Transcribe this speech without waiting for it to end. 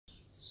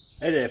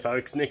Hey there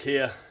folks, Nick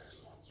here.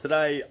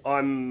 Today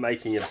I'm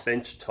making a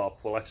bench top,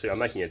 well actually I'm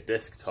making a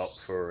desktop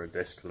for a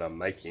desk that I'm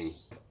making.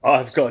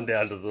 I've gone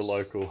down to the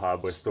local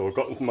hardware store,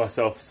 gotten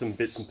myself some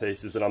bits and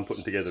pieces, and I'm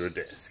putting together a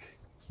desk.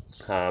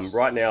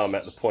 Right now I'm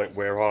at the point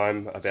where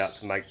I'm about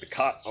to make the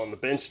cut on the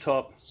bench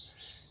top.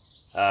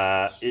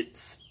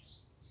 It's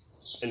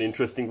an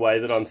interesting way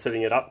that I'm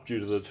setting it up due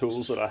to the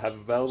tools that I have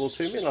available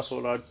to me, and I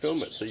thought I'd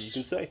film it so you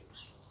can see.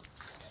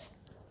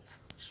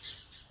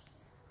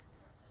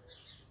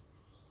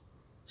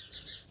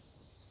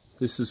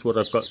 This is what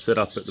I've got set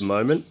up at the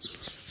moment.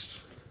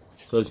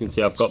 So as you can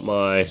see, I've got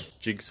my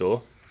jigsaw.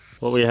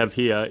 What we have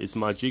here is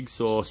my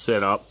jigsaw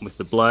set up with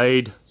the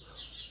blade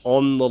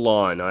on the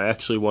line. I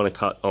actually want to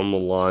cut on the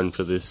line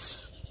for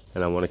this,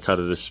 and I want to cut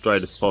it as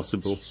straight as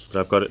possible. But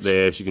I've got it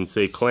there, as you can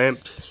see,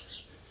 clamped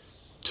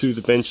to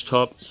the bench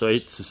top, so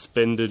it's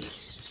suspended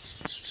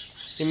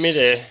in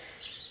midair.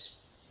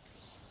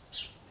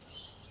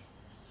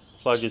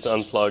 Plug is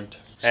unplugged,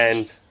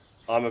 and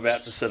I'm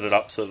about to set it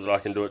up so that I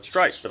can do it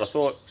straight, but I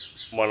thought,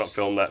 why not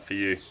film that for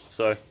you?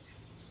 So,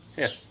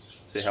 yeah,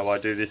 see how I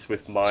do this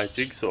with my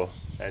jigsaw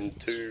and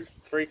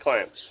 3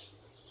 clamps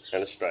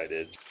and a straight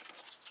edge.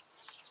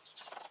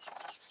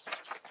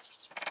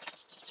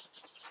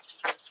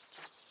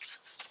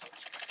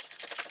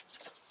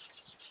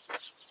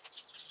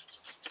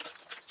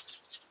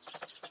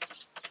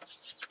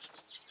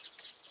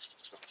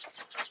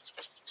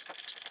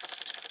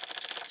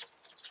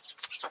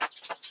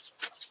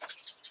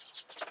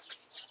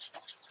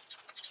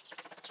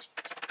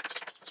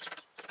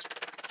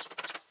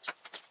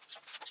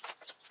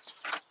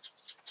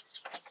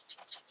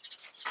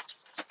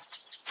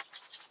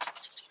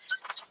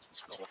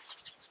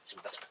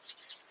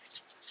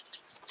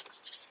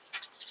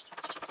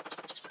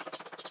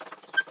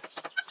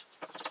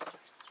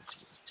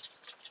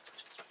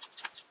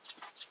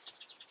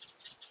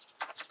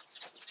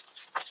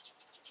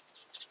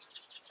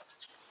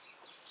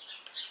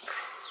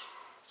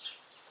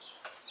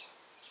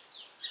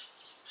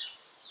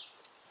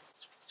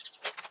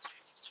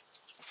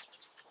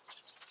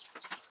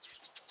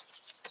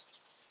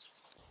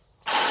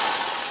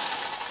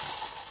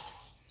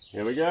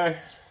 Here we go.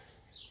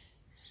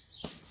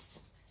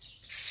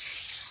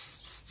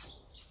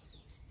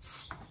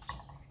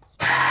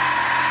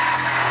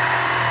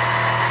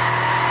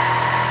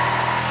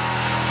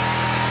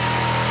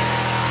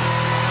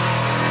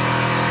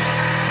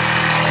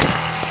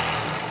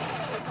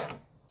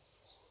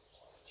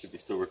 Should be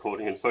still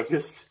recording and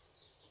focused.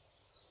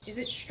 Is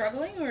it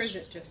struggling, or is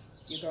it just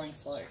you're going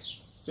slow?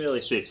 It's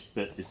fairly thick,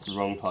 but it's the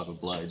wrong type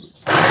of blade.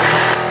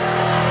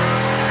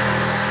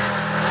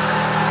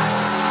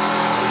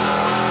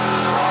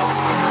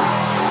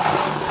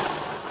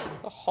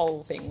 The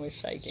whole thing was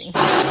shaking.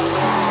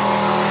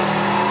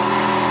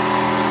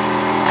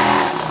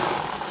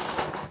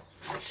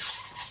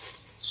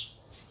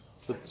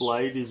 The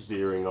blade is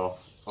veering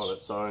off on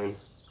its own.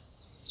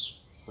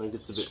 I think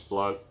it's a bit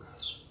blunt. Do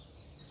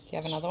you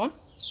have another one?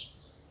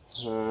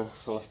 I'll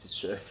have to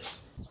check.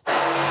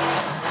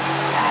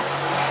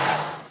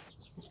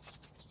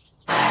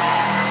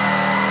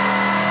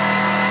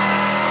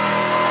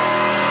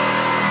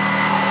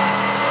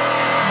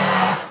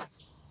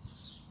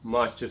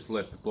 Might just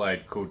let the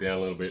blade cool down a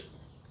little bit.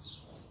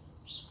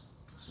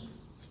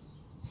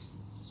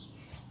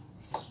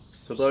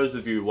 For those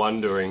of you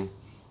wondering,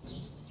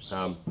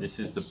 this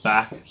is the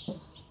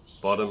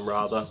bottom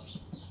rather,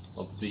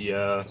 of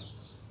the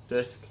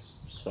desk,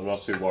 so I'm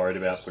not too worried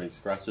about putting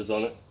scratches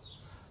on it.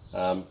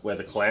 Where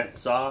the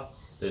clamps are,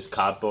 there's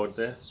cardboard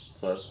there,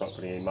 so it's not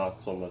putting any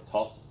marks on the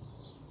top.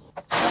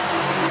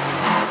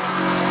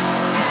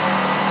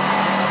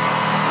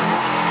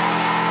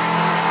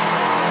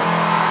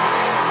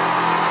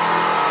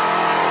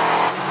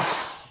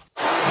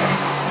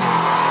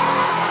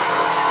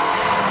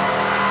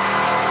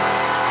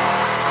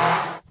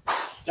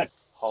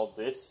 Hold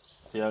this,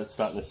 see how it's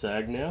starting to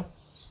sag now?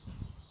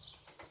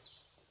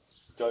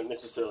 Don't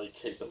necessarily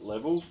keep it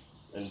level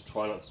and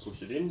try not to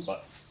push it in,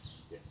 but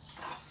yeah.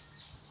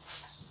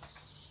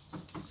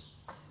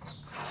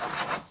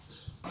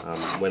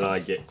 When I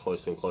get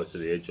closer and closer to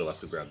the edge, you'll have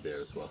to grab there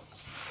as well.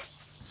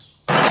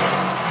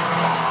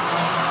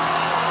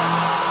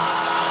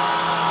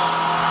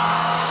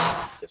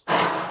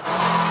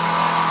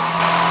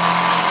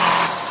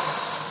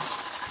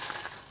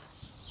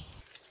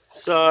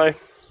 So,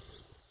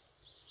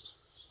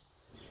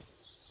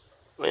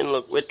 I mean,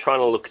 look, we're trying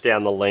to look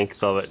down the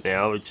length of it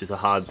now, which is a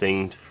hard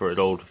thing for it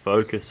all to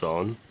focus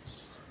on.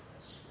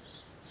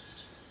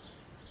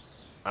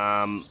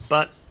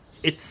 But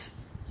it's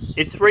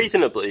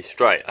reasonably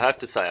straight, I have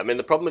to say. I mean,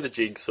 the problem with a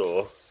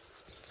jigsaw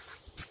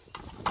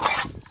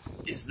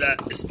is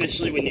that,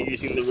 especially when you're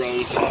using the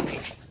wrong type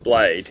of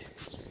blade,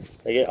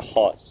 they get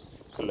hot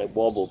and they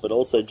wobble. But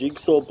also,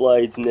 jigsaw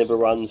blades never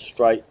run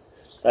straight.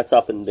 That's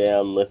up and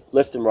down.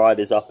 Left and right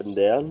is up and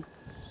down.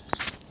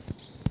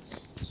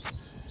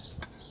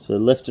 So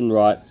left and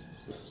right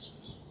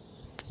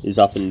is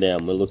up and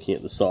down. We're looking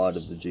at the side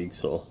of the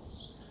jigsaw.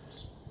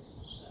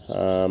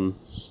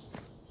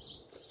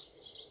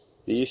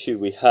 The issue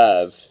we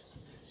have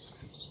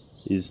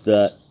is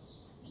that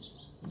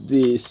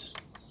this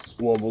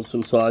wobbles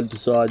from side to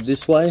side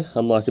this way,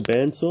 unlike a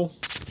bandsaw.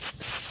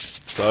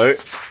 So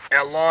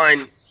our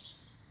line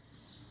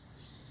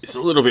is a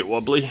little bit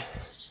wobbly,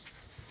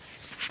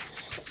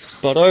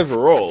 but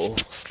overall,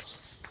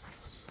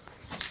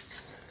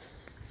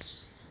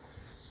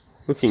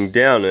 looking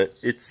down it,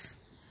 it's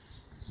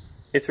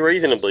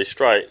reasonably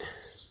straight,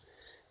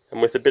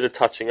 and with a bit of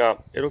touching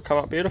up, it'll come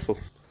up beautiful.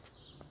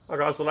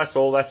 Alright guys, well that's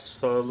all.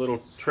 That's a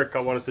little trick I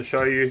wanted to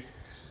show you.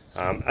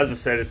 As I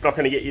said, it's not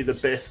going to get you the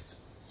best,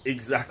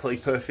 exactly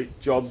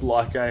perfect job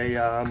like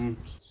a,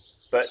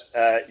 but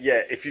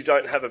yeah, if you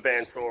don't have a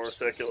bandsaw or a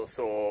circular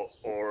saw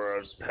or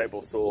a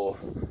table saw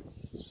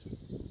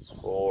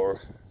or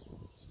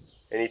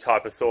any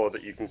type of saw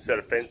that you can set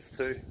a fence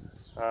to,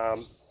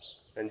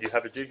 and you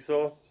have a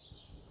jigsaw,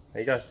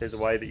 there you go. There's a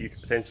way that you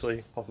could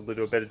potentially, possibly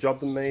do a better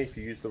job than me if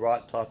you use the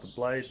right type of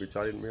blade, which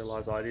I didn't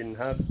realise I didn't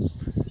have.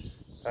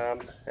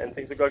 And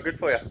things will go good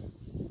for you.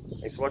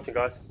 Thanks for watching,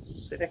 guys.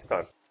 See you next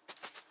time.